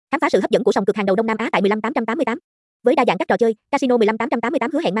Khám phá sự hấp dẫn của sòng cược hàng đầu Đông Nam Á tại 15888. Với đa dạng các trò chơi, Casino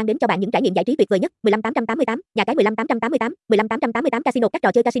 15888 hứa hẹn mang đến cho bạn những trải nghiệm giải trí tuyệt vời nhất. 15888, nhà cái 15888, 15888 Casino, các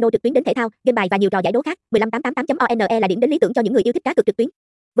trò chơi casino trực tuyến đến thể thao, game bài và nhiều trò giải đố khác. 15888.one là điểm đến lý tưởng cho những người yêu thích cá cược trực tuyến.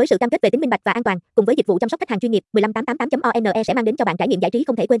 Với sự cam kết về tính minh bạch và an toàn, cùng với dịch vụ chăm sóc khách hàng chuyên nghiệp, 15888.one sẽ mang đến cho bạn trải nghiệm giải trí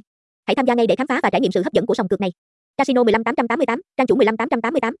không thể quên. Hãy tham gia ngay để khám phá và trải nghiệm sự hấp dẫn của sòng cược này. Casino 15888, trang chủ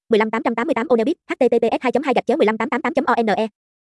 15888, 15888 Onebit, https 2.2 15888.one